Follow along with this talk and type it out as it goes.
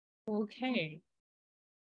Okay.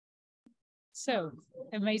 So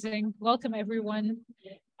amazing. Welcome, everyone.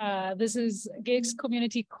 This is GIG's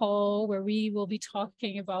community call where we will be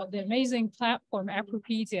talking about the amazing platform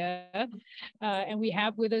Appropedia. And we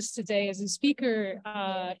have with us today as a speaker,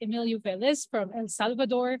 Emilio Velis from El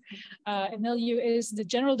Salvador. Emilio is the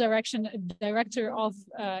General Director of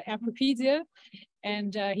Appropedia.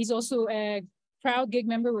 And he's also a proud GIG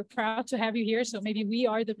member. We're proud to have you here. So maybe we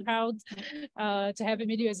are the proud to have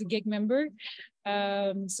Emilio as a GIG member.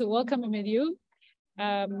 So welcome, Emilio.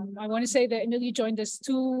 I want to say that Emilio joined us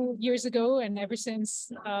 2 years ago, and ever since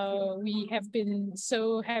we have been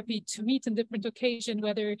so happy to meet on different occasions,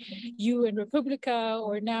 whether you in Republica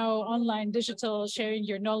or now online digital, sharing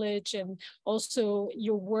your knowledge and also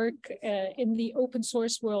your work in the open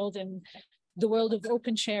source world and the world of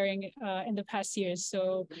open sharing in the past years.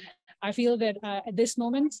 So I feel that at this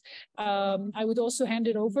moment, I would also hand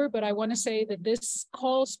it over, but I want to say that this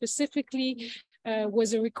call specifically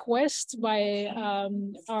was a request by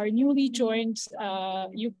our newly joined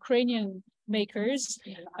Ukrainian makers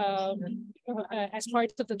as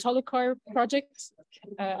part of the Tolocar project,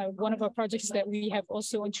 one of our projects that we have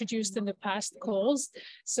also introduced in the past calls.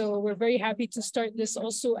 So we're very happy to start this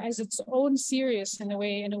also as its own series in a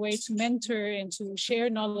way to mentor and to share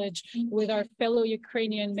knowledge with our fellow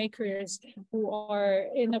Ukrainian makers who are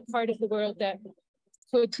in a part of the world that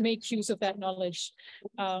could make use of that knowledge.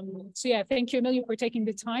 So yeah, thank you, Emilio, for taking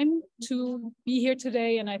the time to be here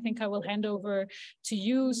today. And I think I will hand over to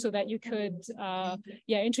you so that you could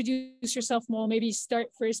introduce yourself more, maybe start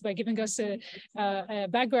first by giving us a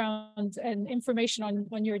background and information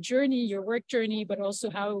on your journey, your work journey, but also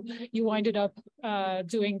how you winded up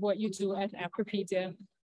doing what you do at Appropedia.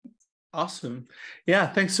 Awesome. Yeah,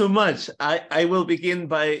 thanks so much. I will begin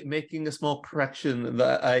by making a small correction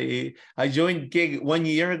that I joined GIG 1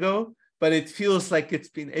 year ago, but it feels like it's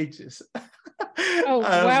been ages. Oh,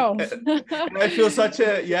 wow. And I feel such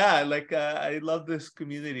I love this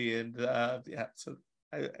community, and so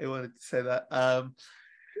I wanted to say that.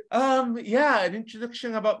 An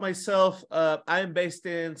introduction about myself. I'm based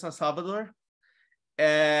in San Salvador,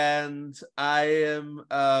 and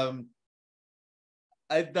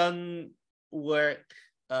I've done work.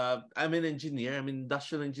 I'm an engineer, I'm an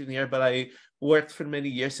industrial engineer, but I worked for many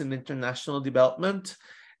years in international development.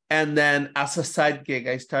 And then as a side gig,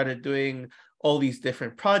 I started doing all these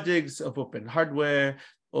different projects of open hardware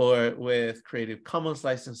or with Creative Commons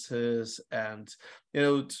licenses. And,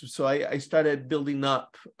 so I started building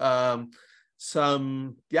up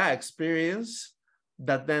some experience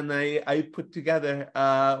that then I put together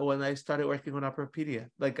when I started working on Appropedia.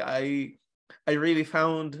 Like I really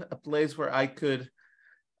found a place where I could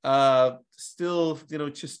still,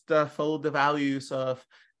 just follow the values of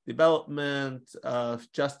development,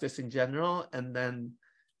 of justice in general, and then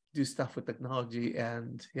do stuff with technology.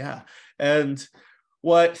 And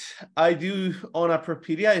what I do on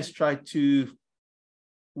Appropedia is try to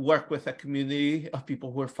work with a community of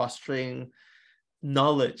people who are fostering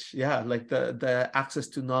knowledge, like the access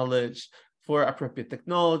to knowledge for appropriate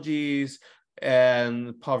technologies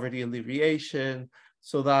and poverty alleviation,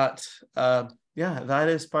 so that that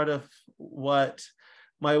is part of what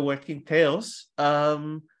my work entails.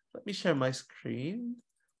 Let me share my screen.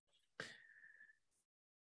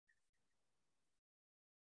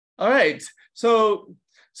 All right, so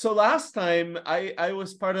last time I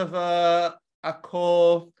was part of a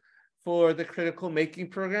call for the critical making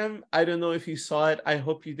program. I don't know if you saw it. I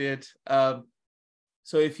hope you did.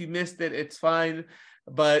 So if you missed it, it's fine,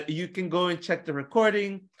 but you can go and check the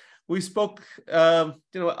recording. We spoke,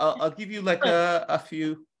 I'll give you like a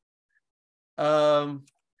few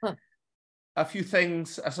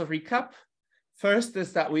things as a recap. First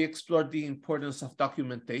is that we explored the importance of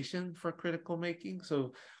documentation for critical making.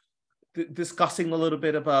 So discussing a little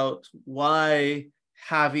bit about why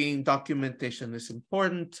having documentation is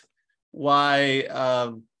important, why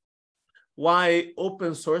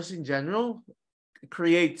open source in general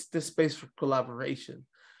creates the space for collaboration.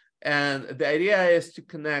 And the idea is to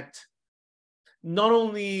connect, not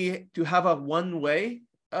only to have a one-way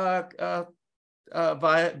via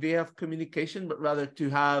communication, but rather to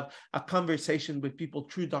have a conversation with people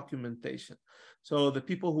through documentation. So the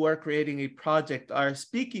people who are creating a project are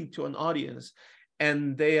speaking to an audience,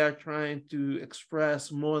 and they are trying to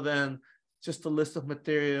express more than just a list of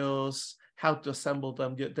materials, how to assemble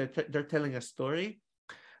them. They're telling a story.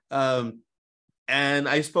 And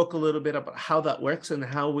I spoke a little bit about how that works and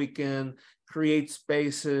how we can create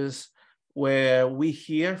spaces where we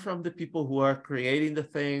hear from the people who are creating the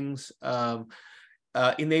things,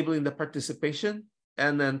 enabling the participation.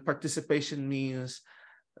 And then participation means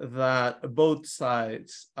that both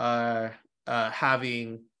sides are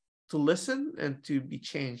having to listen and to be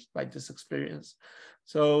changed by this experience.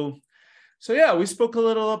 So yeah, we spoke a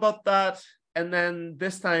little about that. And then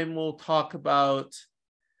this time we'll talk about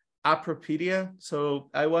Appropedia. So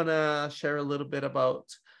I want to share a little bit about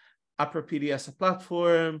Appropedia as a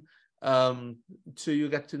platform, so you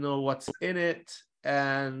get to know what's in it.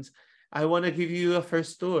 And I want to give you a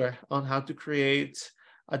first tour on how to create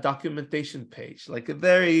a documentation page, like a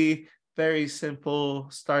very, very simple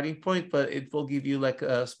starting point, but it will give you like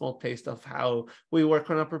a small taste of how we work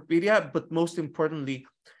on Appropedia, but most importantly,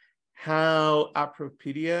 how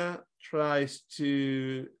Appropedia tries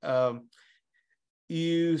to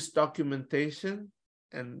use documentation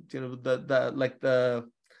and, you know, the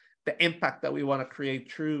impact that we want to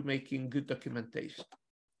create through making good documentation.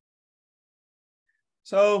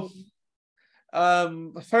 So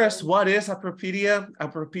first, what is Appropedia?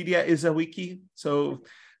 Appropedia is a wiki. So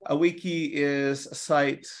a wiki is a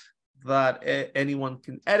site that anyone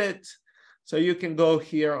can edit. So you can go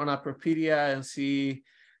here on Appropedia and see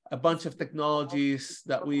a bunch of technologies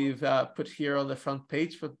that we've put here on the front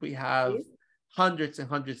page, but we have hundreds and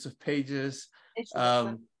hundreds of pages,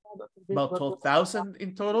 about 12,000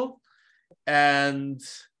 in total. And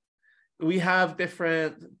we have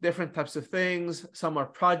different types of things. Some are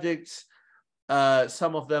projects.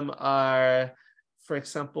 Some of them are, for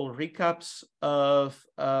example, recaps of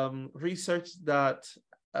research that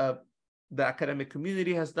the academic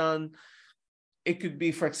community has done. It could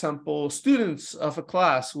be, for example, students of a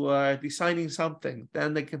class who are designing something,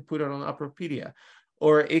 then they can put it on Appropedia.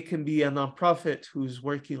 Or it can be a nonprofit who's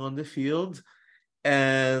working on the field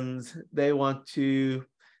and they want to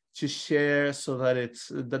share so that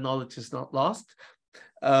the knowledge is not lost.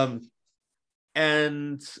 That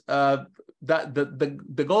the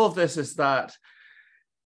goal of this is that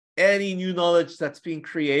any new knowledge that's being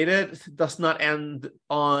created does not end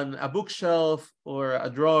on a bookshelf or a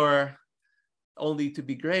drawer only to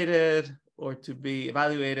be graded or to be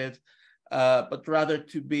evaluated, but rather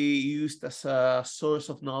to be used as a source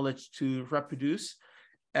of knowledge to reproduce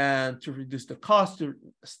and to reduce the cost, to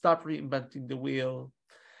stop reinventing the wheel,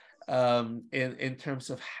 in terms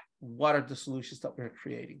of what are the solutions that we're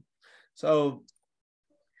creating. So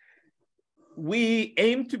we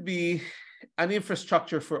aim to be an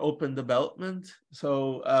infrastructure for open development.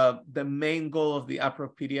 So the main goal of the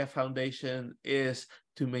Appropedia Foundation is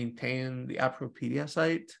to maintain the Appropedia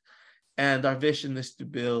site. And our vision is to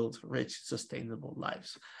build rich, sustainable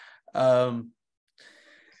lives.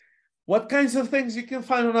 What kinds of things you can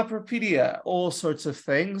find on Appropedia? All sorts of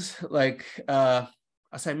things, like,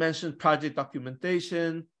 as I mentioned, project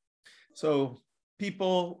documentation. So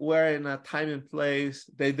people were in a time and place,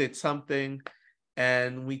 they did something,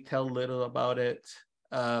 and we tell little about it.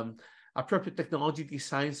 Appropriate technology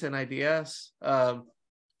designs and ideas.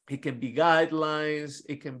 It can be guidelines,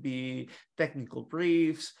 it can be technical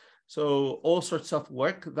briefs. So all sorts of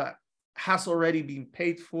work that has already been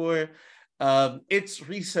paid for. It's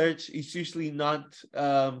research. It's usually not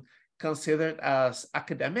considered as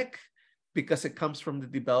academic because it comes from the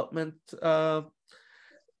development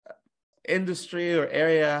industry or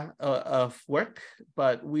area of work,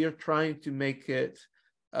 but we are trying to make it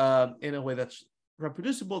in a way that's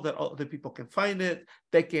reproducible, that all the people can find it.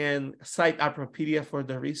 They can cite Appropedia for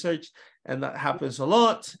their research, and that happens a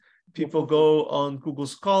lot. People go on Google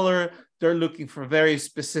Scholar, they're looking for very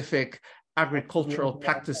specific agricultural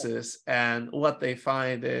practices, and what they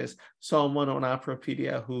find is someone on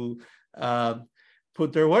Appropedia who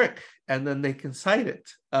put their work, and then they can cite it.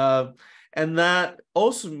 And that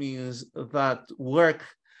also means that work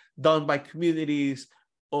done by communities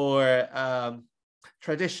or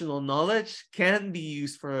traditional knowledge can be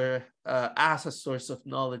used for as a source of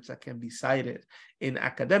knowledge that can be cited in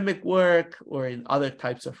academic work or in other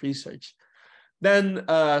types of research. Then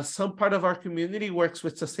some part of our community works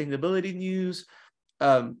with sustainability news.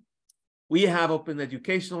 We have open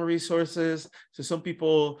educational resources. So some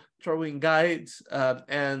people throw in guides,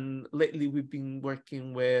 and lately we've been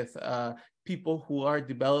working with people who are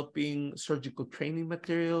developing surgical training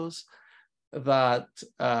materials that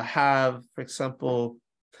have, for example,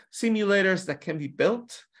 simulators that can be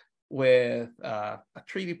built with a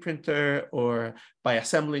 3D printer or by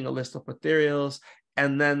assembling a list of materials,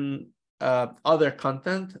 and then other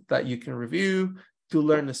content that you can review to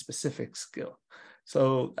learn a specific skill.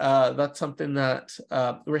 So that's something that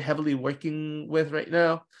we're heavily working with right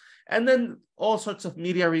now. And then all sorts of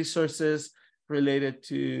media resources related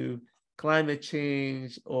to climate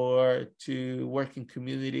change or to working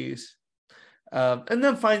communities. And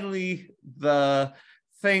then finally, the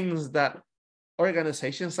things that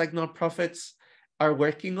organizations like nonprofits are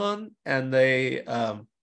working on, and they're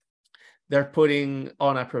putting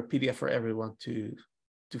on Appropedia for everyone to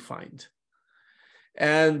find.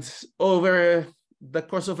 And over the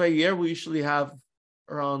course of a year, we usually have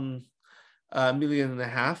around 1.5 million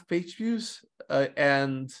page views,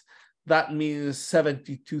 and that means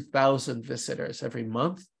 72,000 visitors every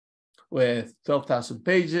month, with 12,000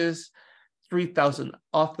 pages, 3,000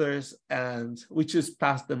 authors, and we just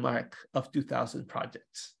passed the mark of 2,000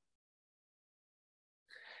 projects.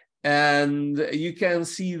 And you can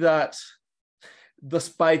see that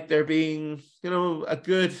despite there being, a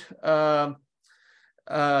good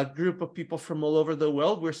group of people from all over the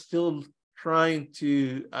world, we're still trying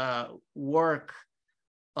to work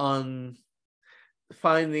on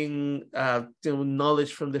finding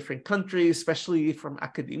knowledge from different countries, especially from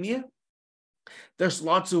academia. There's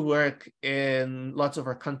lots of work in lots of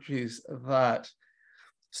our countries that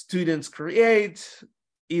students create,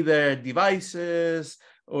 either devices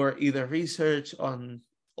or either research on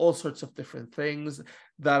all sorts of different things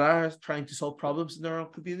that are trying to solve problems in their own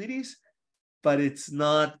communities, but it's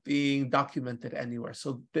not being documented anywhere.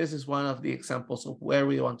 So this is one of the examples of where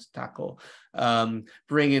we want to tackle,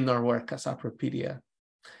 bring in our work as Appropedia.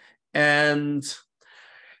 And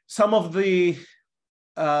some of the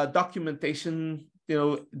documentation,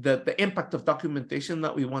 the impact of documentation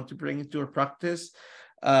that we want to bring into our practice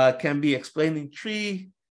can be explained in 3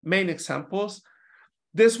 main examples.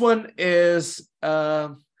 This one is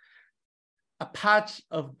a patch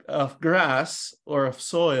of grass or of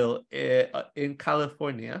soil in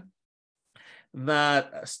California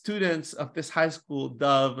that students of this high school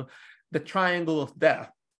dub the triangle of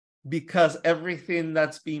death, because everything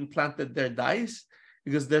that's being planted there dies,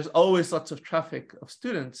 because there's always lots of traffic of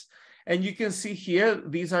students. And you can see here,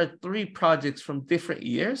 these are 3 projects from different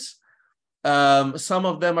years. Some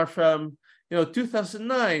of them are from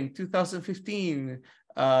 2009, 2015,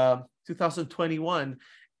 2021.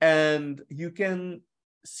 And you can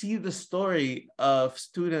see the story of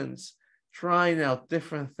students trying out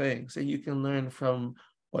different things, and you can learn from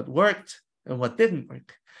what worked and what didn't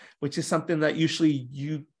work, which is something that usually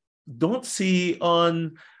you don't see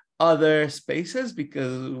on other spaces,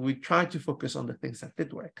 because we try to focus on the things that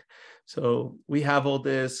did work. So we have all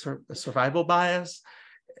this survival bias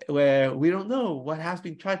where we don't know what has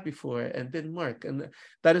been tried before and didn't work. And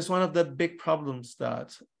that is one of the big problems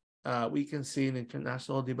that we can see in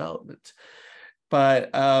international development.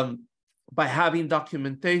 But by having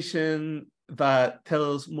documentation that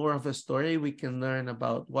tells more of a story, we can learn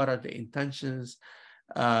about what are the intentions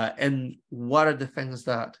and what are the things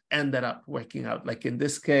that ended up working out. Like in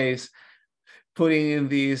this case, putting in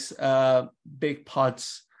these big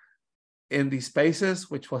pots in these spaces,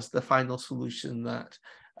 which was the final solution that,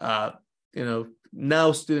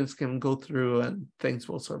 now students can go through and things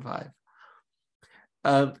will survive.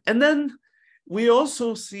 And then we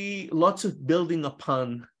also see lots of building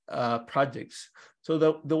upon projects. So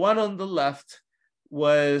the one on the left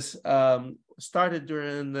was started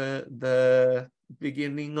during the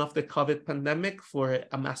beginning of the COVID pandemic for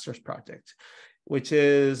a master's project, which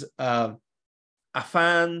is a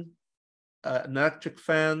fan, an electric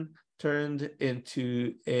fan turned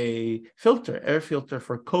into a filter, air filter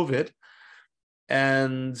for COVID.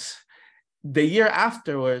 And the year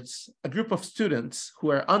afterwards, a group of students who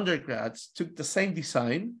are undergrads took the same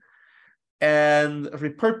design and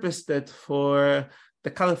repurposed it for the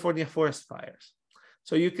California forest fires.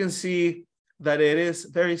 So you can see that it is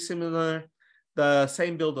very similar, the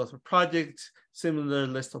same build of a project, similar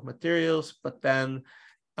list of materials, but then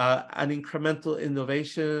an incremental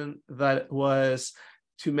innovation that was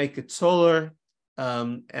to make it solar.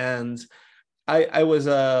 And I was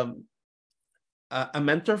a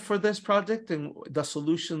mentor for this project, and the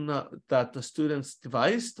solution that the students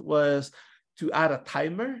devised was to add a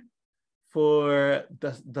timer for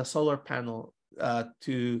the solar panel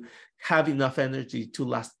to have enough energy to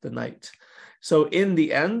last the night. So in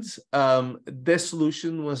the end, this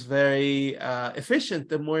solution was very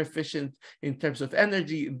efficient, and more efficient in terms of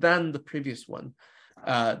energy than the previous one,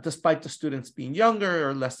 despite the students being younger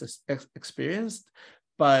or less experienced.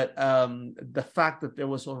 But the fact that there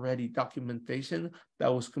was already documentation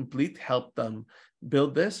that was complete helped them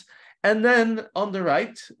build this. And then on the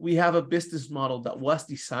right, we have a business model that was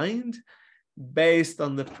designed based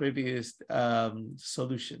on the previous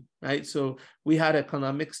solution, right? So we had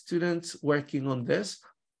economics students working on this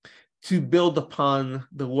to build upon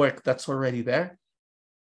the work that's already there.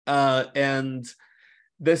 And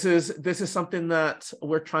this is something that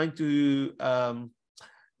we're trying to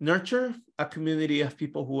nurture, a community of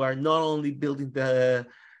people who are not only building the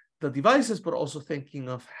devices, but also thinking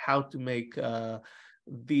of how to make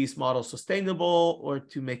these models sustainable or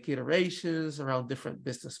to make iterations around different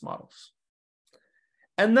business models.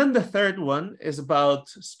 And then the third one is about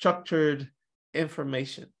structured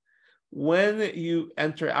information. When you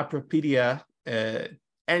enter Appropedia,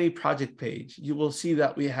 any project page, you will see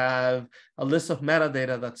that we have a list of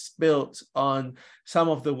metadata that's built on some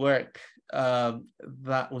of the work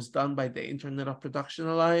that was done by the Internet of Production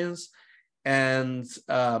Alliance. And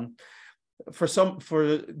for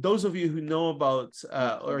those of you who know about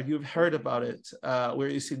or you've heard about it, we're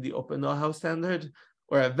using the Open Know-how standard,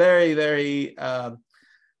 or a very, very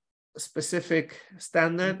specific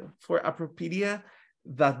standard for Appropedia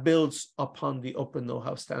that builds upon the Open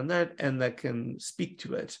Know-how standard and that can speak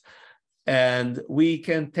to it. And we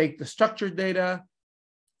can take the structured data.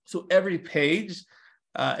 So every page,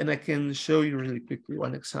 and I can show you really quickly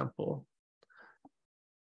one example.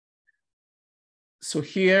 So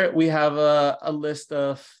here we have a list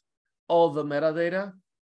of all the metadata,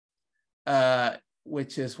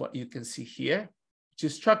 which is what you can see here, which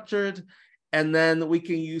is structured, and then we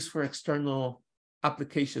can use for external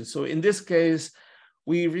applications. So in this case,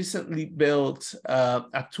 we recently built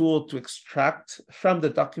a tool to extract from the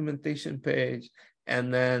documentation page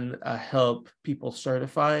and then help people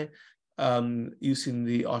certify using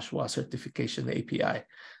the OSHWA certification API.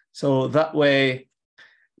 So that way,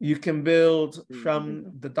 you can build from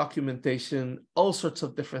the documentation all sorts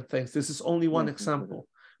of different things. This is only one example,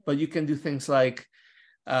 but you can do things like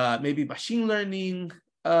maybe machine learning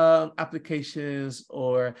applications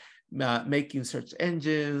or making search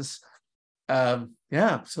engines.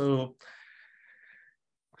 Yeah, so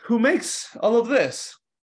who makes all of this?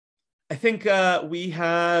 I think we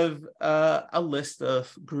have a list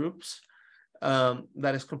of groups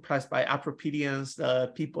that is comprised by Appropedians,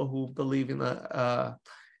 people who believe in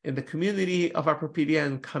the community of Appropedia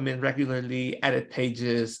and come in regularly, edit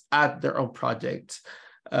pages, add their own projects.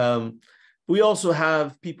 We also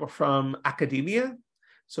have people from academia.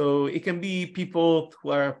 So it can be people who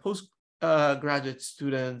are postgraduate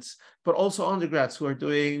students, but also undergrads who are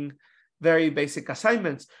doing very basic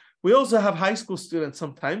assignments. We also have high school students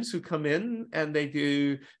sometimes who come in and they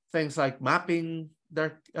do things like mapping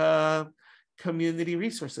their community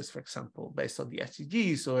resources, for example, based on the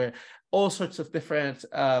SDGs or all sorts of different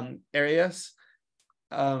areas.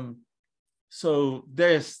 So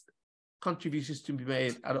there's contributions to be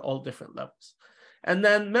made at all different levels. And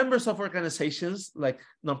then members of organizations like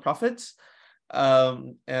nonprofits,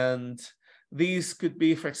 and these could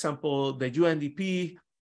be, for example, the UNDP.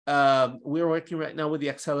 We're working right now with the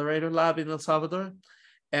Accelerator Lab in El Salvador,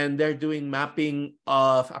 and they're doing mapping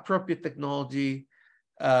of appropriate technology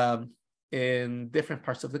in different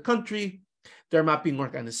parts of the country. They're mapping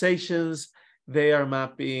organizations. They are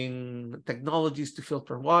mapping technologies to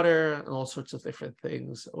filter water and all sorts of different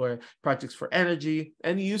things, or projects for energy,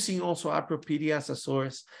 and using also Appropedia as a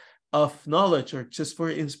source of knowledge or just for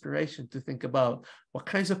inspiration to think about what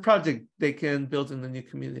kinds of project they can build in the new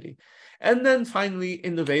community. And then finally,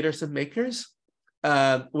 innovators and makers,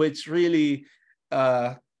 which really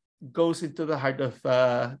goes into the heart of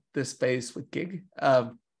this space with GIG.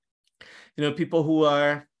 People who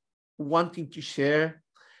are wanting to share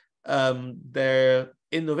their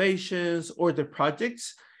innovations or their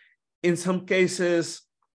projects. In some cases,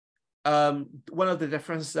 one of the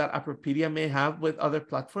differences that Appropedia may have with other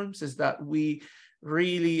platforms is that we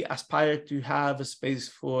really aspire to have a space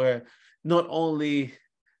for not only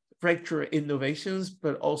breakthrough innovations,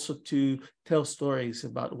 but also to tell stories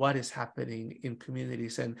about what is happening in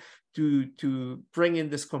communities and to bring in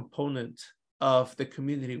this component of the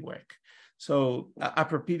community work. So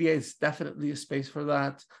Appropedia is definitely a space for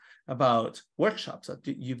that, about workshops that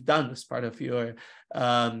you've done as part of your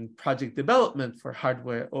project development for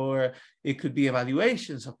hardware, or it could be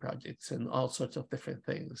evaluations of projects and all sorts of different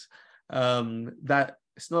things. That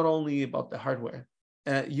it's not only about the hardware.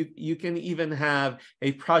 You can even have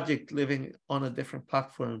a project living on a different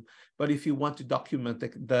platform, but if you want to document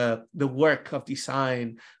the work of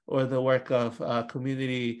design or the work of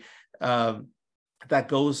community that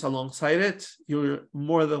goes alongside it, you're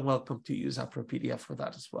more than welcome to use Appropedia for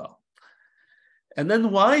that as well. And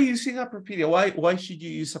then why using Appropedia? Why should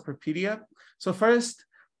you use Appropedia? So first,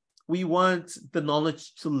 we want the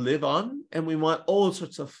knowledge to live on, and we want all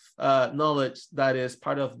sorts of knowledge that is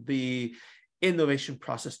part of the innovation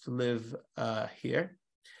process to live here.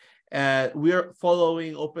 We're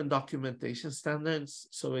following open documentation standards,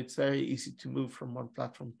 so it's very easy to move from one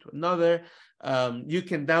platform to another. You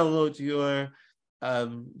can download your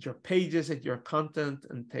pages and your content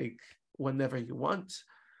and take whenever you want.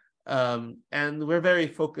 And we're very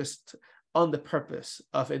focused on the purpose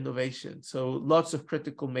of innovation. So lots of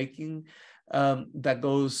critical making that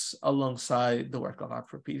goes alongside the work of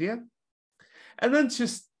Appropedia. And then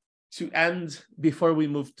just to end, before we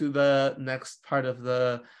move to the next part of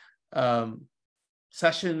the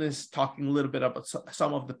session, is talking a little bit about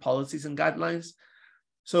some of the policies and guidelines.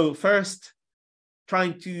 So first,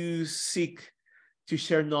 trying to seek to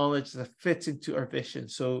share knowledge that fits into our vision.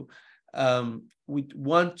 So we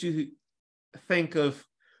want to think of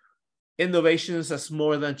innovations as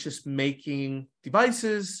more than just making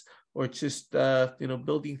devices or just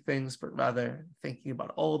building things, but rather thinking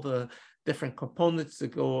about all the different components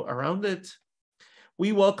that go around it.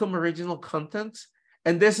 We welcome original content,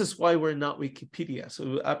 and this is why we're not Wikipedia.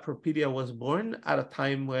 So Appropedia was born at a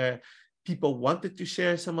time where people wanted to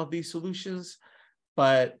share some of these solutions,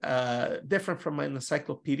 but different from an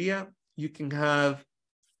encyclopedia, you can have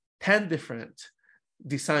 10 different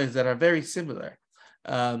designs that are very similar.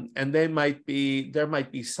 And there might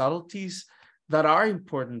be subtleties that are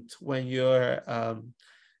important when you're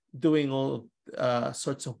doing all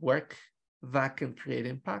sorts of work that can create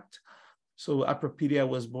impact. So Appropedia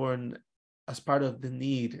was born as part of the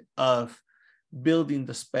need of building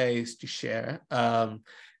the space to share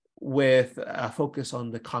with a focus on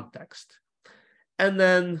the context. And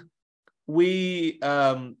then we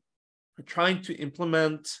are trying to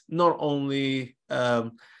implement not only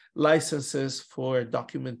licenses for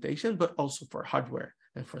documentation, but also for hardware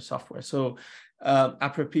and for software. So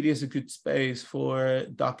Appropedia is a good space for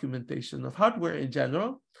documentation of hardware in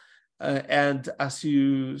general. And as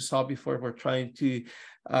you saw before, we're trying to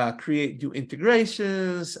create new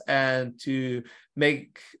integrations and to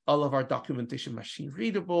make all of our documentation machine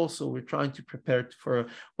readable. So we're trying to prepare for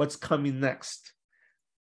what's coming next.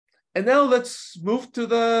 And now let's move to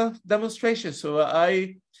the demonstration. So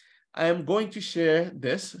I am going to share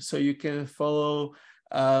this so you can follow,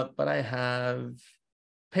 but I have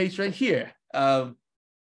page right here. Let's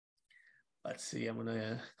see, I'm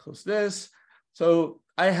gonna close this. So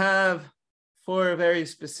I have 4 very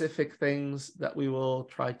specific things that we will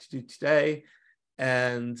try to do today.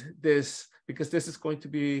 And this, because this is going to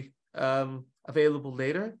be available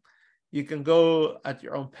later, you can go at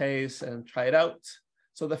your own pace and try it out.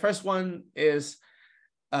 So the first one is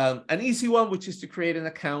an easy one, which is to create an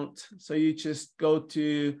account. So you just go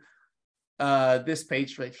to this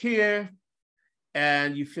page right here,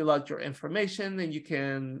 and you fill out your information, and you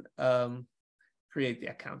can create the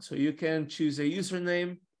account. So you can choose a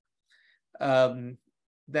username,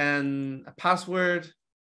 then a password,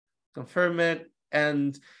 confirm it,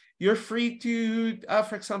 and you're free to,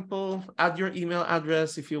 for example, add your email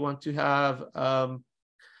address if you want to have,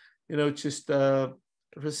 just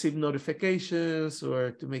receive notifications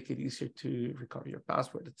or to make it easier to recover your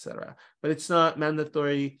password, etc. But it's not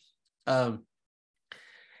mandatory.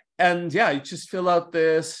 And yeah, you just fill out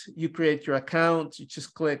this, you create your account, you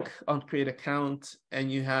just click on create account,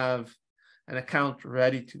 and you have an account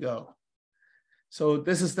ready to go. So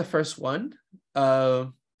this is the first one.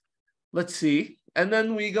 Let's see. And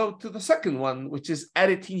then we go to the second one, which is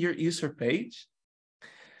editing your user page.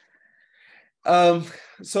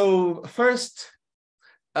 So first,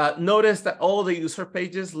 notice that all the user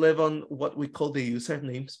pages live on what we call the user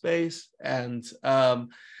namespace. And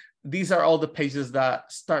these are all the pages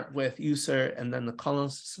that start with user and then the colon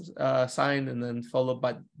sign and then followed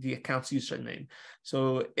by the account's username.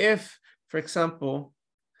 So if, for example,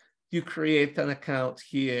 you create an account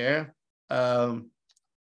here, and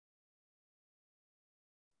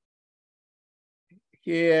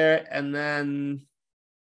then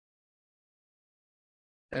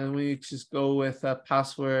we just go with a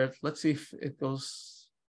password. Let's see if it goes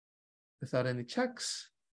without any checks.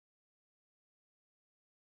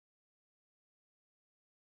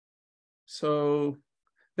 So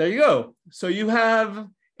there you go. So you have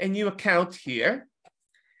a new account here,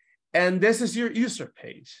 and this is your user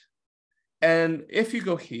page. And if you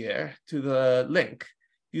go here to the link,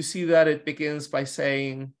 you see that it begins by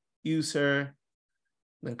saying user,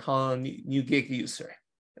 then colon new gig user.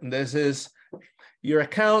 And this is your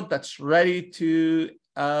account that's ready to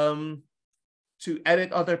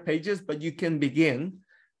edit other pages, but you can begin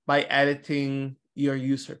by editing your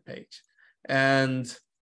user page. And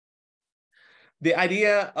the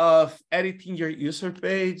idea of editing your user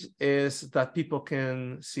page is that people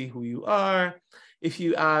can see who you are. If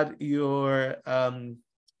you add your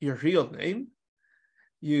real name,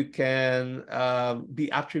 you can be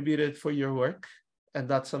attributed for your work. And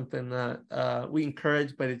that's something that we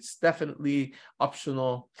encourage, but it's definitely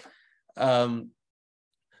optional. So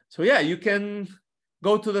yeah, you can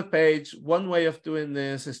go to the page. One way of doing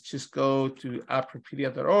this is just go to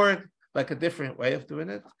appropedia.org, like a different way of doing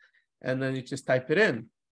it. And then you just type it in.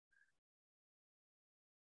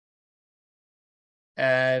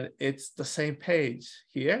 and it's the same page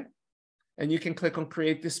here. And you can click on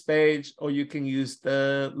create this page, or you can use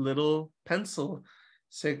the little pencil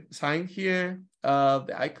sign here,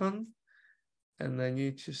 the icon, and then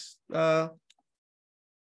you just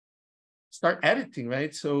start editing,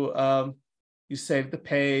 right? So you save the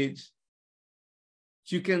page.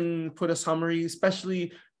 You can put a summary,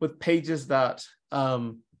 especially with pages that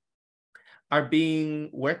are being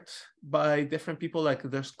worked by different people, like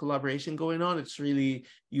there's collaboration going on. It's really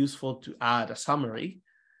useful to add a summary.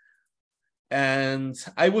 And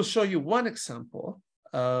I will show you one example.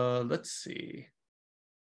 Let's see.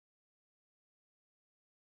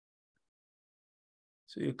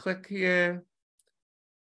 So you click here,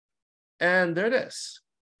 and there it is.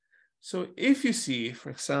 So if you see, for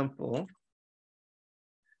example,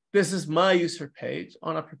 this is my user page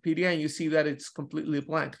on Appropedia, and you see that it's completely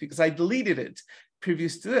blank because I deleted it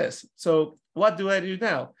previous to this. So what do I do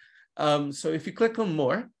now? So if you click on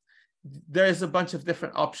more, there's a bunch of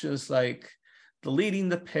different options like deleting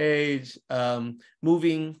the page,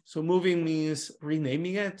 moving. So moving means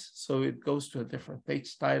renaming it, so it goes to a different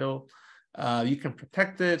page title. You can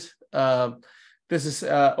protect it. This is,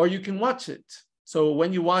 or you can watch it. So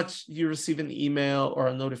when you watch, you receive an email or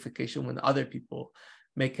a notification when other people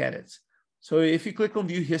make edits. So if you click on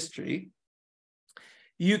view history,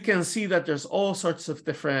 you can see that there's all sorts of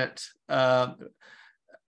different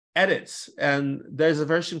edits, and there's a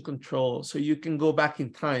version control. So you can go back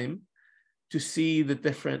in time to see the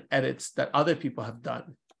different edits that other people have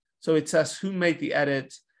done. So it says who made the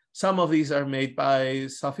edit. Some of these are made by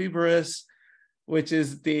Safi Boris, which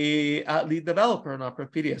is the lead developer on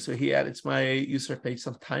Appropedia. So he edits my user page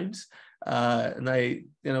sometimes. And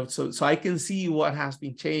so I can see what has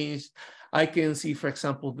been changed. I can see, for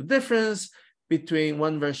example, the difference between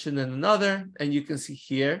one version and another. And you can see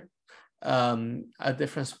here a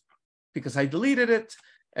difference because I deleted it.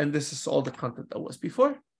 And this is all the content that was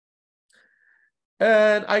before.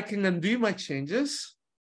 And I can undo my changes.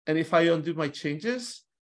 And if I undo my changes,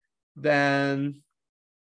 then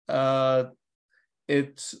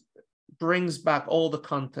it brings back all the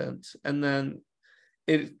content. And then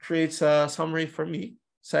it creates a summary for me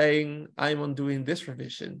saying, I'm undoing this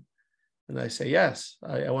revision. And I say, yes,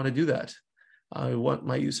 I want to do that. I want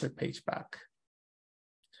my user page back.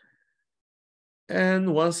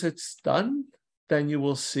 And once it's done, then you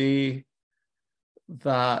will see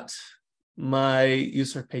that my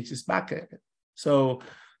user page is back again. So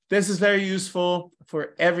this is very useful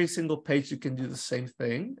for every single page. You can do the same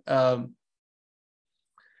thing. So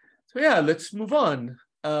yeah, let's move on.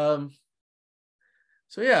 So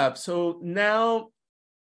now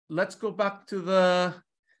let's go back to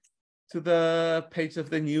the page of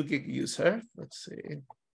the new gig user. Let's see.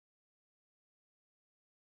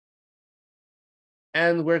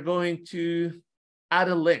 And we're going to add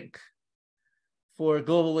a link for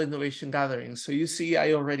Global Innovation Gatherings. So you see,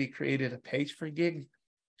 I already created a page for Gig.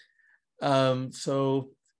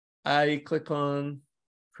 So I click on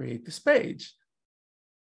create this page,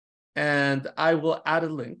 and I will add a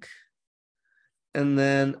link. And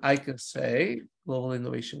then I can say Global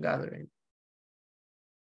Innovation Gathering,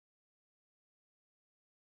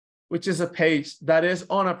 which is a page that is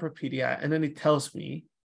on Appropedia, and then it tells me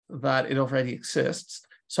that it already exists.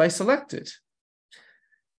 So I select it.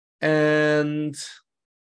 And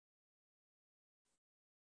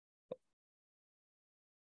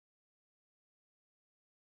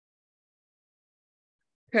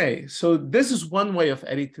okay, so this is one way of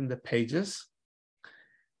editing the pages.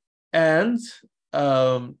 And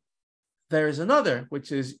there is another,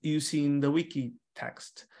 which is using the wiki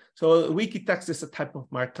text. So wiki text is a type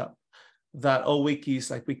of markup that all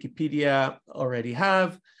wikis like Wikipedia already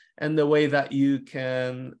have. And the way that you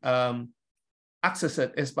can access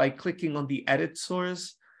it is by clicking on the edit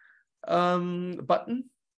source button.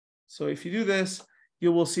 So if you do this,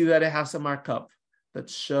 you will see that it has a markup that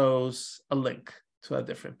shows a link to a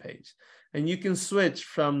different page. And you can switch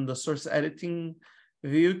from the source editing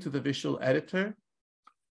view to the visual editor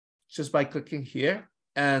just by clicking here.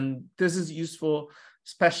 And this is useful,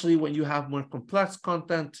 especially when you have more complex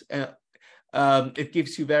content. It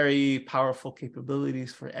gives you very powerful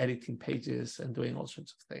capabilities for editing pages and doing all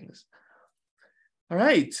sorts of things. All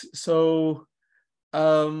right, so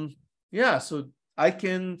yeah, so I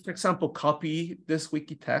can, for example, copy this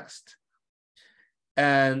wiki text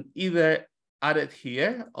and either add it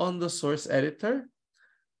here on the source editor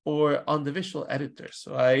or on the visual editor.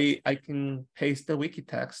 So I can paste the wiki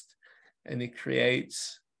text and it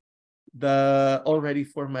creates the already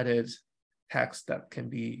formatted text that can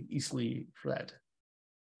be easily read.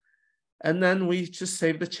 And then we just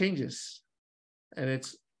save the changes and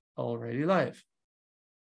it's already live.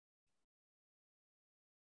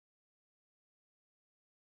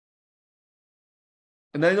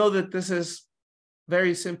 And I know that this is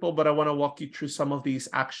very simple, but I want to walk you through some of these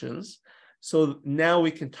actions. So now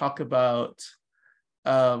we can talk about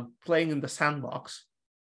playing in the sandbox,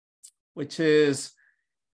 which is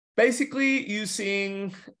basically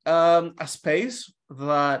using a space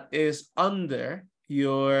that is under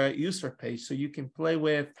your user page. So you can play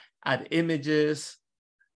with, add images.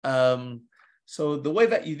 So the way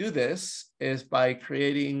that you do this is by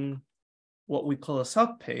creating what we call a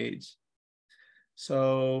subpage.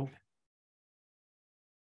 So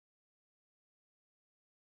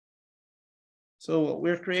what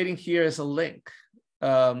we're creating here is a link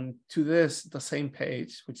to the same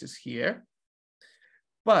page, which is here.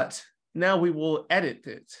 But now we will edit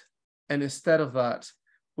it. And instead of that,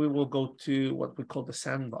 we will go to what we call the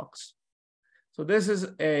sandbox. So this is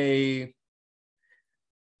a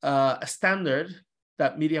standard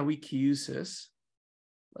that MediaWiki uses.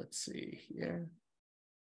 Let's see here.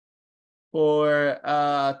 For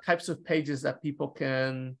types of pages that people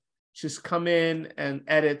can just come in and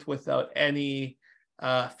edit without any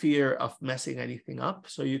fear of messing anything up.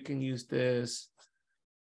 So you can use this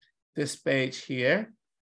page here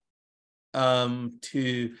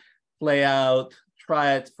to play out,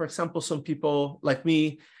 try it. For example, some people like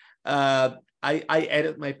me, I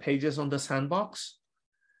edit my pages on the sandbox.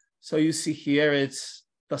 So you see here, it's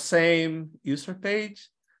the same user page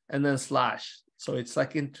and then slash. So it's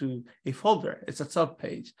like into a folder, it's a sub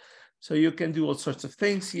page. So you can do all sorts of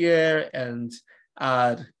things here and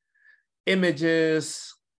add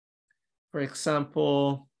images, for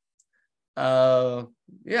example.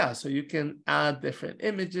 Yeah, so you can add different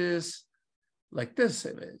images like this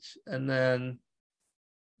image, and then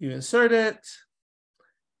you insert it.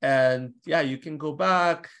 And yeah, you can go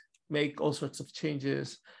back, make all sorts of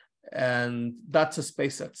changes. And that's a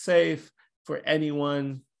space that's safe for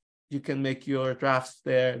anyone. You can make your drafts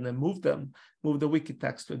there and then move the wiki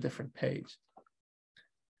text to a different page.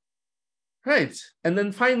 Right. And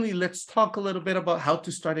then finally, let's talk a little bit about how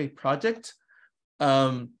to start a project.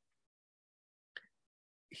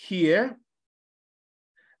 Here,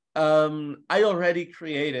 I already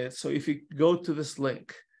created, so if you go to this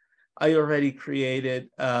link, I already created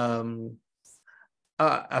a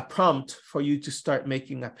prompt for you to start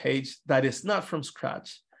making a page that is not from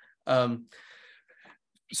scratch.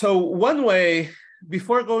 So one way,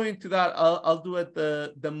 before going to that, I'll do it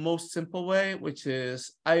the most simple way, which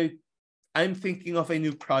is I'm thinking of a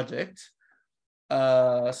new project.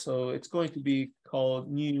 So it's going to be called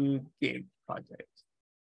New Game Project.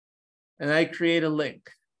 And I create a link.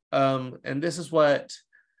 And this is what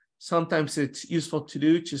sometimes it's useful to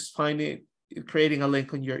do, just creating a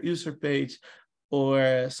link on your user page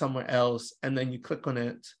or somewhere else, and then you click on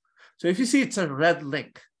it. So if you see it's a red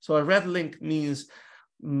link, so a red link means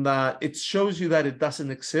that it shows you that it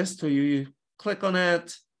doesn't exist. So you click on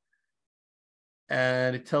it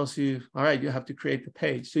and it tells you, all right, you have to create the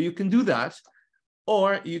page. So you can do that,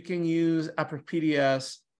 or you can use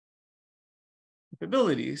Appropedia's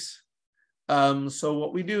capabilities. So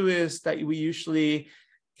what we do is that we usually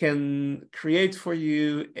can create for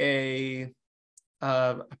you a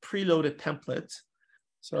preloaded template.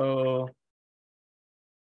 So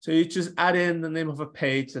you just add in the name of a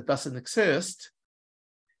page that doesn't exist.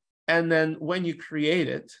 And then when you create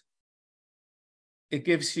it, it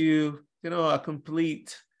gives you, a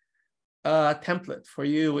complete template for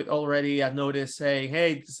you with already a notice saying,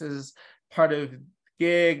 hey, this is part of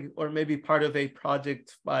gig or maybe part of a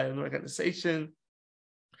project by an organization.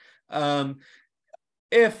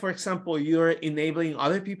 If, for example, you're enabling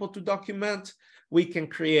other people to document, we can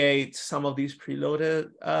create some of these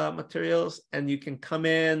preloaded materials, and you can come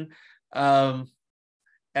in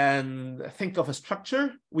and think of a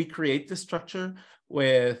structure. We create the structure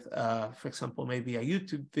with, for example, maybe a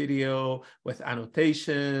YouTube video with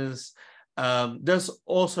annotations. There's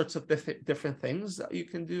all sorts of different things that you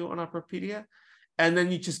can do on Appropedia. And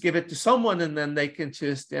then you just give it to someone, and then they can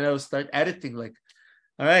just, start editing. Like,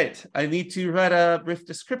 all right, I need to write a brief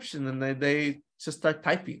description, and then they just start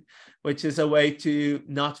typing, which is a way to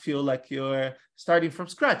not feel like you're starting from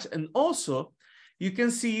scratch. And also, you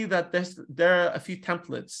can see that there are a few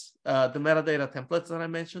templates, the metadata templates that I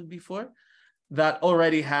mentioned before, that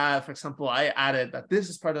already have, for example, I added that this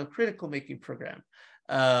is part of a critical making program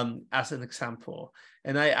as an example.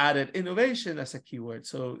 And I added innovation as a keyword.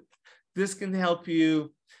 So this can help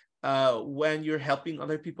you when you're helping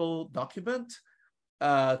other people document,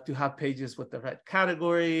 to have pages with the right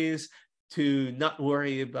categories, to not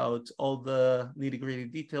worry about all the nitty-gritty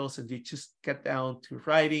details, and you just get down to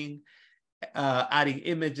writing, adding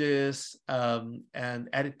images, and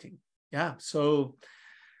editing. Yeah, so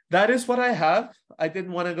that is what I have. I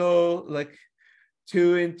didn't want to go like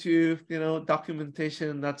too into,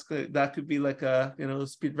 documentation, that's good. That could be like a,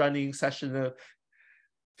 speed running session of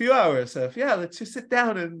few hours of, let's just sit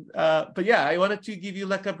down and, but yeah, I wanted to give you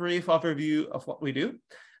like a brief overview of what we do.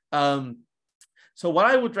 So what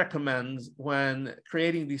I would recommend when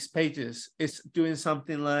creating these pages is doing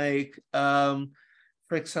something like, for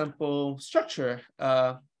example, structure.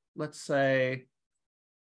 Let's say,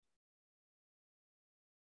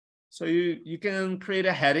 so you can create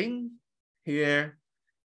a heading here,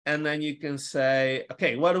 and then you can say,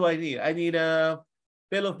 okay, what do I need? I need a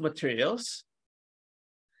bill of materials.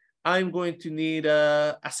 I'm going to need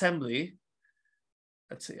a assembly.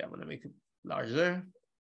 Let's see, I'm going to make it larger.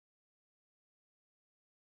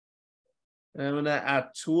 And I'm going to add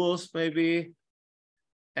tools maybe.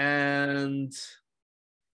 And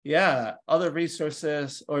yeah, other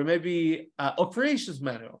resources, or maybe operations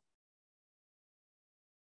manual.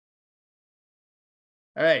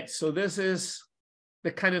 All right, so this is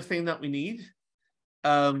the kind of thing that we need.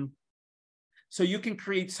 So you can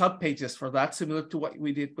create subpages for that, similar to what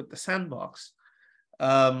we did with the sandbox.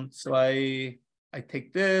 So I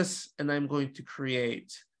take this and I'm going to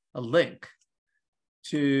create a link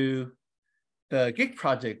to the gig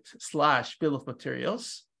project / bill of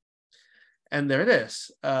materials. And there it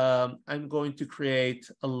is. I'm going to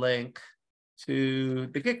create a link to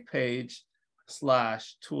the gig page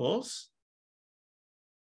 / tools.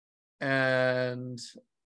 And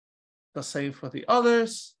the same for the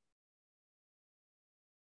others.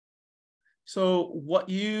 So what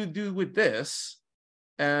you do with this,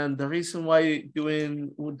 and the reason why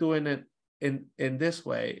we're doing it in this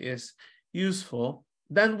way is useful,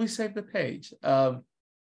 then we save the page.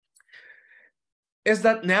 Is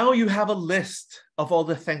that now you have a list of all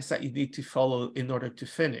the things that you need to follow in order to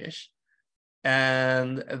finish.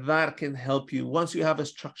 And that can help you, once you have a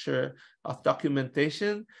structure of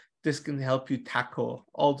documentation, this can help you tackle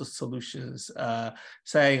all the solutions,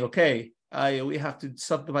 saying, okay, we have to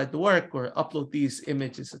subdivide the work or upload these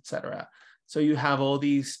images, etc. So you have all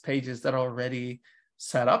these pages that are already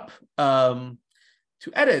set up to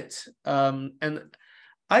edit. And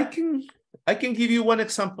I can give you one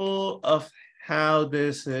example of how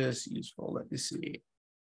this is useful. Let me see.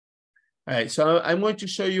 All right, so I'm going to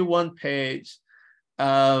show you one page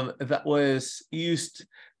that was used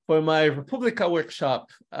for my Republica workshop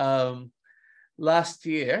last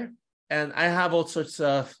year. And I have all sorts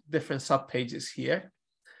of different subpages here.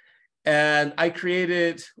 And I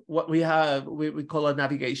created what we call a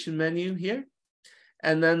navigation menu here.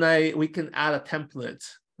 And then we can add a template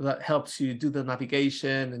that helps you do the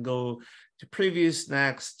navigation and go to previous,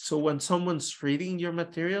 next. So when someone's reading your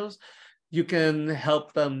materials, you can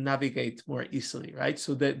help them navigate more easily, right?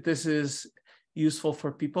 So that this is useful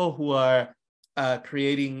for people who are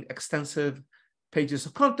creating extensive pages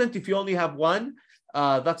of content. If you only have one,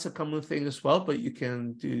 that's a common thing as well, but you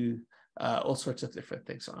can do all sorts of different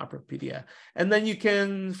things on Appropedia. And then you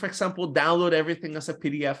can, for example, download everything as a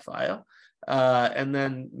PDF file and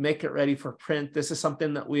then make it ready for print. This is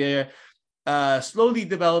something that we're slowly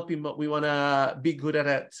developing, but we want to be good at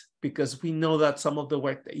it because we know that some of the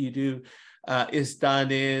work that you do is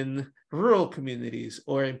done in rural communities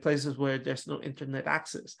or in places where there's no internet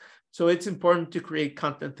access. So it's important to create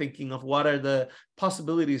content thinking of what are the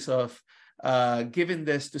possibilities of giving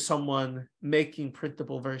this to someone making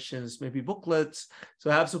printable versions, maybe booklets. So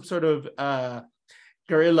have some sort of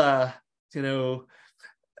guerrilla,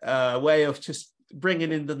 way of just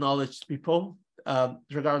bringing in the knowledge to people,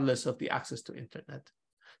 regardless of the access to internet.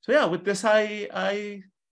 So yeah, with this, I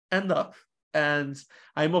end up, and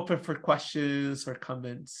I'm open for questions or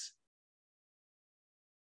comments.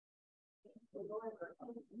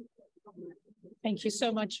 Thank you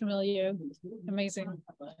so much, Emilio. Amazing.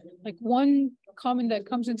 Like one comment that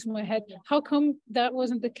comes into my head, how come that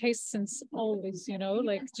wasn't the case since always,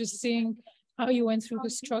 like just seeing how you went through the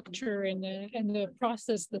structure and the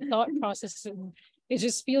process, the thought process, and it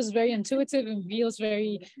just feels very intuitive and feels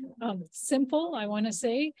very simple, I want to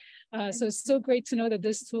say. So it's so great to know that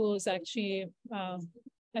this tool is actually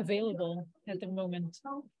available at the moment.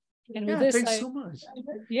 And with this, thanks so much.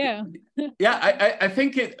 Yeah. I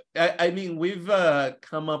think we've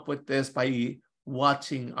come up with this by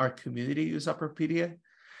watching our community use Appropedia,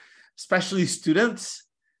 especially students.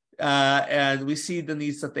 And we see the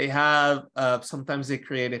needs that they have. Sometimes they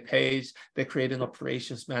create a page, they create an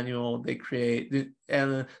operations manual,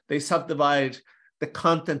 and they subdivide the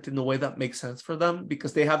content in a way that makes sense for them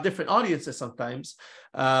because they have different audiences sometimes.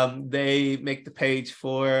 They make the page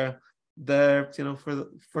for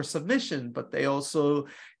for submission, but they also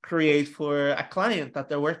create for a client that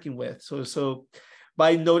they're working with. So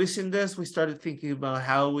by noticing this, we started thinking about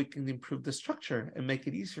how we can improve the structure and make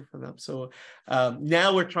it easier for them. So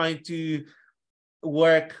now we're trying to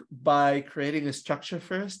work by creating a structure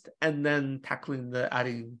first and then tackling the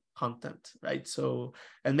adding content, right? So,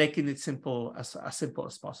 and making it simple as simple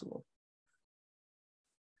as possible.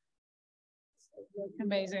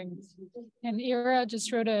 Amazing. And Ira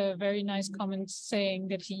just wrote a very nice comment saying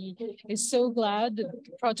that he is so glad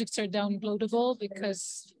that projects are downloadable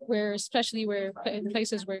because especially in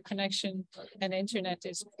places where connection and internet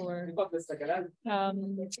is poor.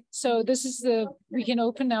 So this is we can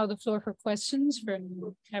open now the floor for questions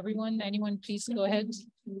from everyone. Anyone, please go ahead.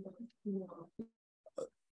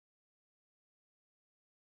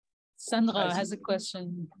 Sandra has a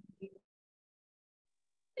question.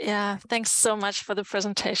 Yeah, thanks so much for the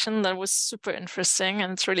presentation. That was super interesting,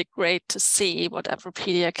 and it's really great to see what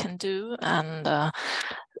Appropedia can do. And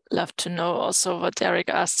love to know also what Derek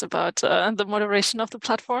asked about the moderation of the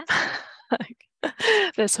platform.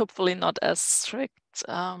 There's hopefully not as strict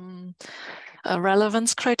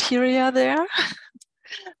relevance criteria there.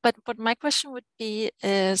 But what my question would be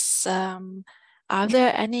is, are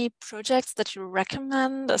there any projects that you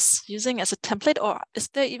recommend as using as a template, or is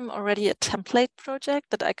there even already a template project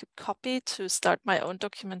that I could copy to start my own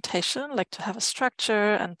documentation, like to have a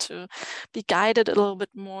structure and to be guided a little bit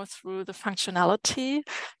more through the functionality?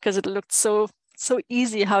 Because it looked so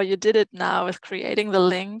easy how you did it now with creating the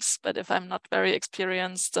links, but if I'm not very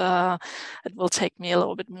experienced, it will take me a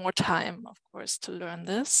little bit more time, of course, to learn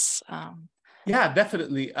this. Yeah,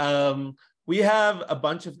 definitely. We have a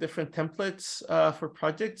bunch of different templates for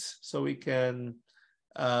projects, so we can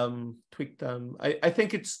tweak them. I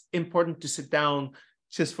think it's important to sit down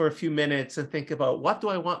just for a few minutes and think about, what do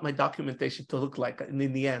I want my documentation to look like in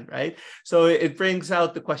the end, right? So it brings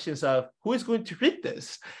out the questions of who is going to read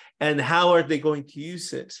this and how are they going to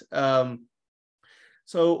use it?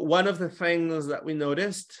 So one of the things that we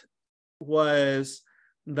noticed was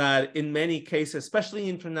that in many cases, especially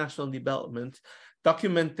international development,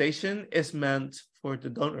 documentation is meant for the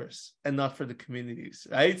donors and not for the communities,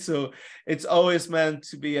 right? So it's always meant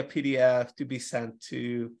to be a PDF to be sent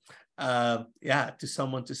to, to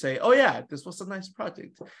someone to say, oh yeah, this was a nice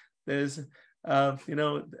project. There's,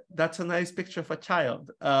 that's a nice picture of a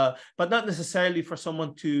child, but not necessarily for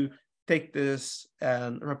someone to take this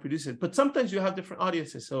and reproduce it. But sometimes you have different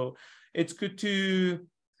audiences, so it's good to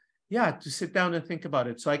sit down and think about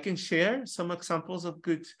it. So I can share some examples of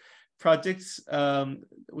good projects.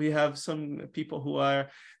 We have some people who are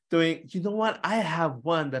doing, I have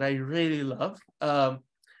one that I really love.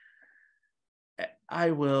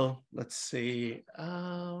 Let's see,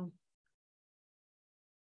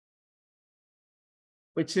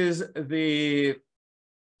 which is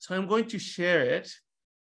so I'm going to share it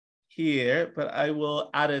here, but I will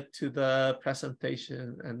add it to the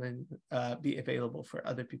presentation and then be available for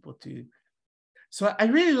other people to. So I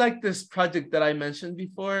really like this project that I mentioned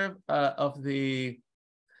before of the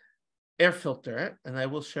air filter, and I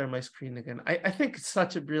will share my screen again. I think it's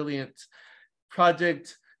such a brilliant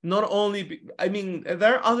project. Not only,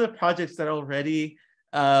 there are other projects that already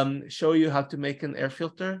show you how to make an air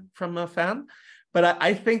filter from a fan, but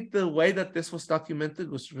I think the way that this was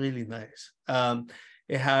documented was really nice.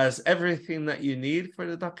 It has everything that you need for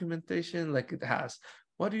the documentation. Like it has,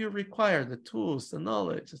 what do you require? The tools, the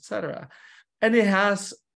knowledge, etc. And it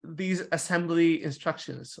has these assembly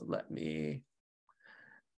instructions. So let me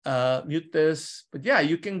mute this. But yeah,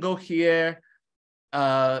 you can go here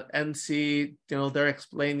and see, they're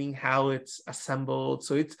explaining how it's assembled.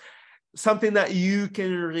 So it's something that you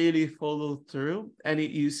can really follow through, and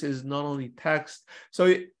it uses not only text.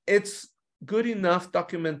 So it's good enough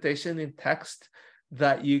documentation in text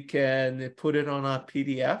that you can put it on a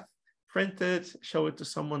PDF, print it, show it to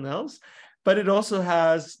someone else. But it also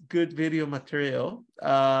has good video material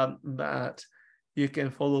that you can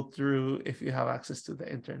follow through if you have access to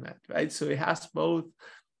the internet, right? So it has both.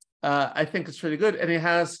 I think it's really good. And it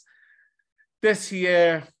has this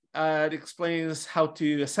here. It explains how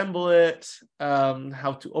to assemble it,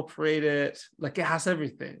 how to operate it. Like it has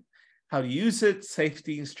everything. How to use it,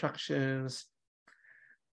 safety instructions.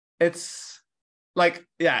 It's like,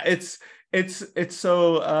 yeah, it's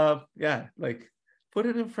so, like put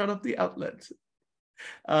it in front of the outlet,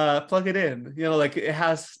 plug it in, like it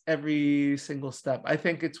has every single step. I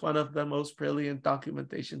think it's one of the most brilliant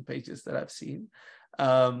documentation pages that I've seen.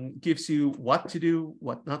 Gives you what to do,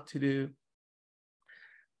 what not to do.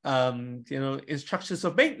 Instructions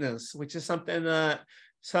of maintenance, which is something that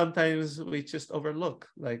sometimes we just overlook.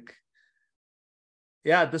 Like,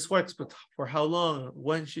 yeah, this works, but for how long?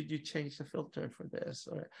 When should you change the filter for this?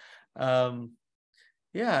 Or,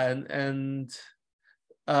 and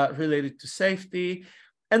related to safety.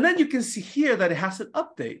 And then you can see here that it has an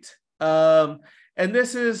update. And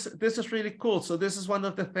this is really cool. So this is one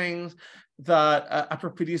of the things that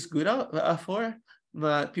Appropedia is good for.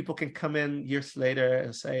 That people can come in years later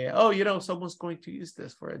and say, oh, you know, someone's going to use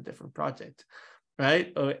this for a different project,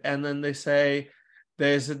 right? And then they say,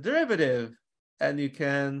 there's a derivative, and you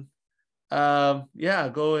can,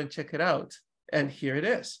 go and check it out. And here it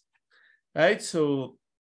is, right? So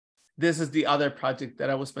this is the other project that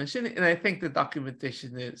I was mentioning. And I think the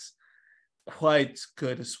documentation is quite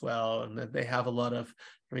good as well. And that they have a lot of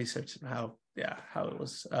research on how it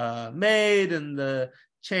was made and the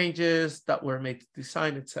changes that were made to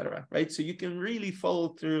design, etc. Right? So you can really follow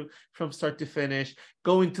through from start to finish,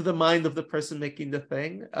 go into the mind of the person making the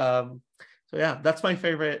thing. So yeah, that's my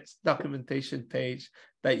favorite documentation page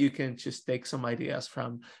that you can just take some ideas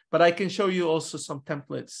from. But I can show you also some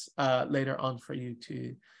templates later on for you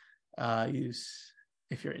to use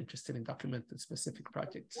if you're interested in documenting specific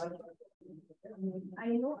projects.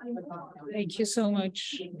 Thank you so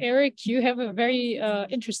much. Eric, you have a very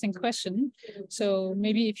interesting question. So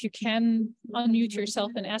maybe if you can unmute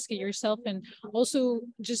yourself and ask it yourself, and also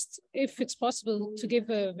just if it's possible to give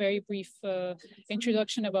a very brief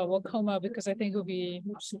introduction about WACOMA, because I think it will be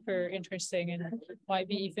super interesting and might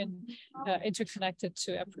be even interconnected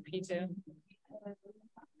to Appropedia.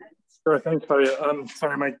 Sure, thanks, Claudia.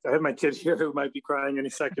 Sorry, I have my kid here who might be crying any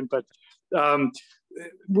second, but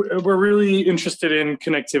we're really interested in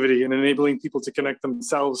connectivity and enabling people to connect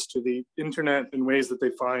themselves to the internet in ways that they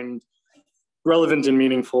find relevant and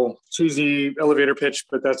meaningful. Cheesy elevator pitch,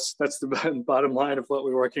 but that's the bottom line of what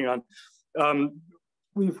we're working on.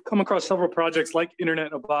 We've come across several projects like Internet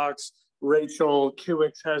in a Box. Rachel,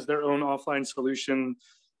 HIWWW has their own offline solution.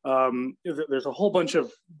 There's a whole bunch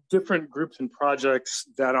of different groups and projects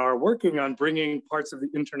that are working on bringing parts of the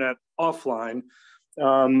internet offline,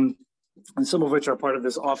 and some of which are part of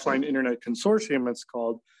this offline internet consortium, it's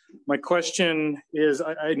called. My question is,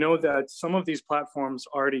 I know that some of these platforms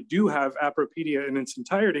already do have Appropedia in its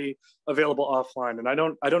entirety available offline, and I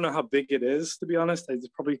don't know how big it is, to be honest. It's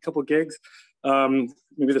probably a couple gigs.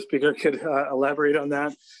 Maybe the speaker could elaborate on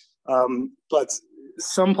that. But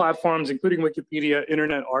some platforms, including Wikipedia,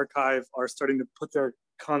 Internet Archive, are starting to put their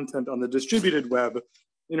content on the distributed web.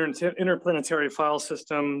 Interplanetary File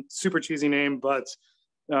System, super cheesy name, but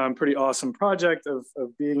pretty awesome project of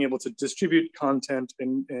being able to distribute content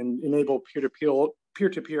and enable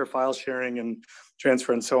peer-to-peer file sharing and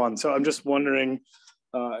transfer and so on. So I'm just wondering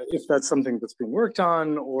if that's something that's being worked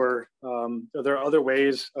on, or are there other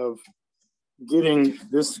ways of getting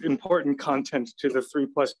this important content to the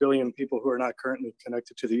 3+ billion people who are not currently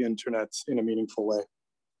connected to the internet in a meaningful way?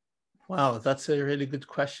 Wow, that's a really good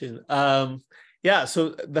question. Yeah, so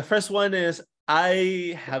the first one is,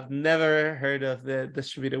 I have never heard of the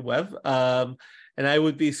distributed web, and I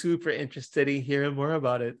would be super interested in hearing more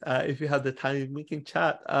about it. If you have the time, we can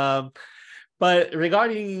chat. But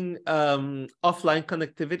regarding offline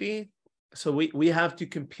connectivity, so we have two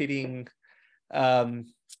competing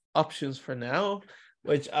options for now,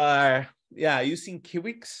 which are, using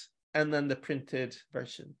HIWWW and then the printed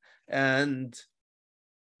version. And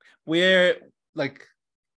we're like,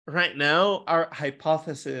 right now, our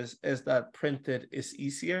hypothesis is that printed is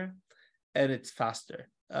easier and it's faster.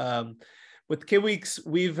 With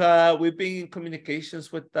HIWWW, we've been in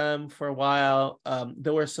communications with them for a while.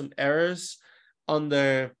 There were some errors on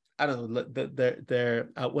their, I don't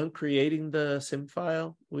know, when creating the SIM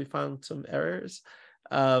file, we found some errors.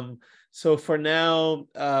 So for now,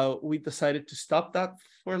 we decided to stop that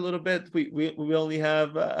for a little bit. We only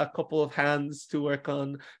have a couple of hands to work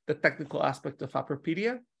on the technical aspect of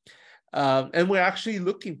Appropedia. And we're actually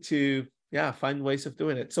looking to find ways of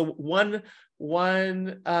doing it. So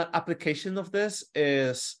one application of this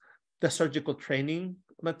is the surgical training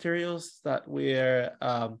materials that we're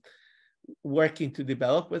working to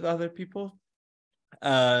develop with other people,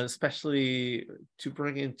 especially to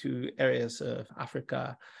bring into areas of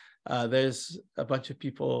Africa. There's a bunch of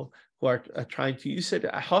people who are trying to use it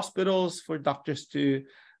at hospitals for doctors to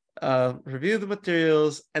review the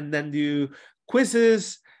materials and then do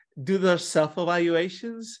quizzes, do their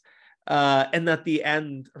self-evaluations, and at the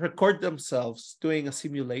end, record themselves doing a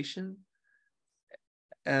simulation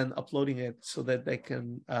and uploading it so that they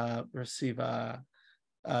can receive a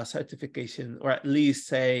certification, or at least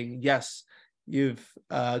saying, yes, you've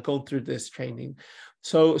gone through this training.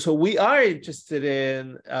 So we are interested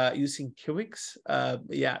in using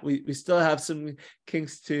HIWWW. We still have some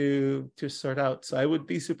kinks to sort out. So I would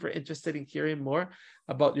be super interested in hearing more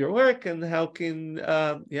about your work and how can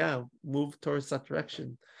move towards that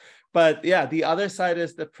direction. But yeah, the other side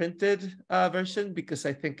is the printed version, because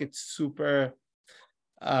I think it's super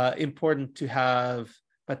important to have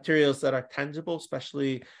materials that are tangible,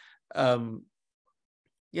 especially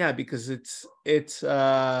because it's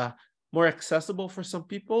more accessible for some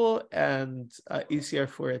people and easier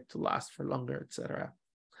for it to last for longer, etc.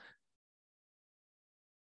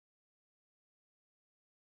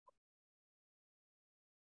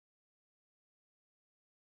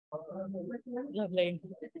 Lovely.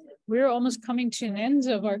 We're almost coming to an end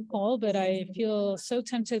of our call, but I feel so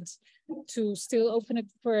tempted to still open it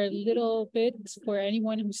for a little bit for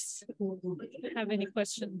anyone who have any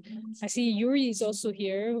question. I see Yuri is also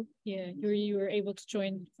here. Yeah, Yuri, you were able to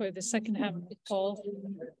join for the second half of the call.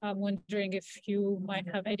 I'm wondering if you might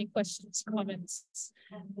have any questions, comments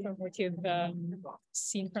from what you've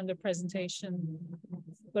seen from the presentation,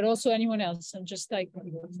 but also anyone else. I'm just like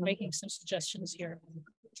making some suggestions here,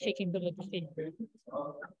 taking the liberty.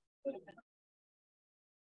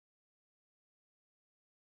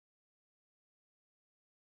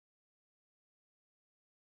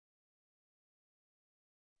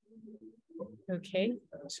 Okay,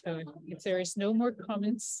 so if there is no more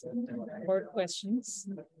comments or questions,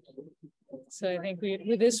 so I think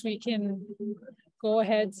with this we can go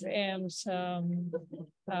ahead and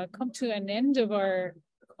come to an end of our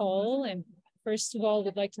call. And first of all,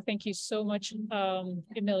 we'd like to thank you so much,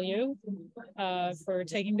 Emilio, for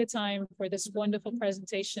taking the time for this wonderful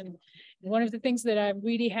presentation. One of the things that I'm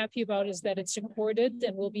really happy about is that it's recorded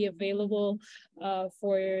and will be available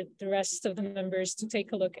for the rest of the members to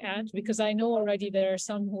take a look at, because I know already there are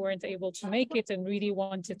some who weren't able to make it and really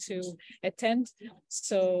wanted to attend.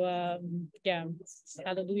 So yeah,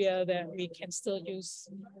 hallelujah that we can still use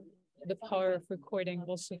the power of recording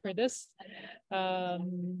also for this.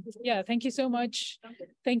 Yeah, thank you so much.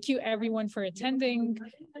 Thank you everyone for attending.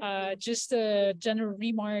 Just a general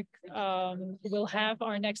remark, we'll have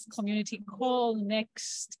our next community call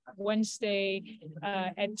next Wednesday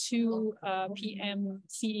at 2 p.m.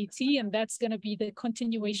 CET, and that's going to be the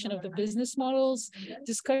continuation of the business models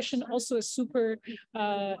discussion, also a super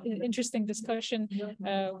interesting discussion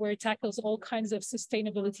where it tackles all kinds of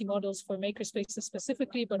sustainability models for makerspaces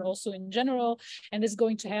specifically, but also in general, and is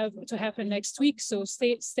going to happen next week, so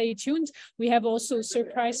stay tuned. We have also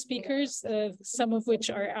surprise speakers, some of which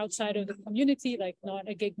are outside of the community, like not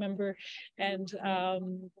a gig member, and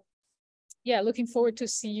yeah, looking forward to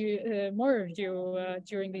see you more of you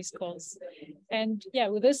during these calls. And yeah,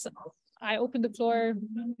 with this I open the floor.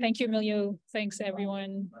 Thank you, Emilio. Thanks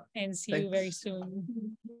everyone, and see you very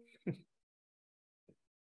soon.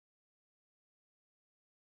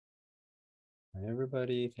 Hi,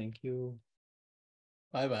 everybody. Thank you.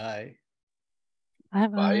 Bye-bye.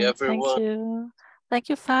 Bye-bye. Bye, everyone. Thank you. Thank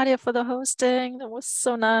you, Fadia, for the hosting. That was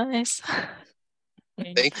so nice.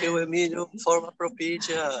 Thank you, Emilio, for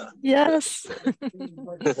Appropedia. Yes.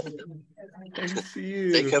 Thanks to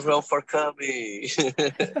you. Thank everyone for coming.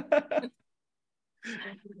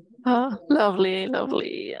 Oh, lovely,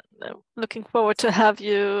 lovely. Looking forward to have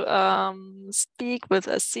you speak with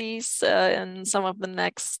Assis in some of the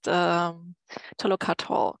next Tolocar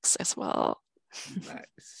talks as well.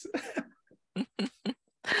 Nice.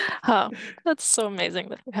 Oh, that's so amazing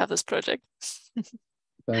that we have this project.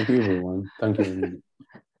 Thank you, everyone. Thank you, Emilio.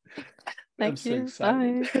 Thank you. So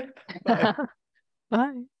excited. Bye.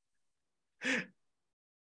 Bye. Bye.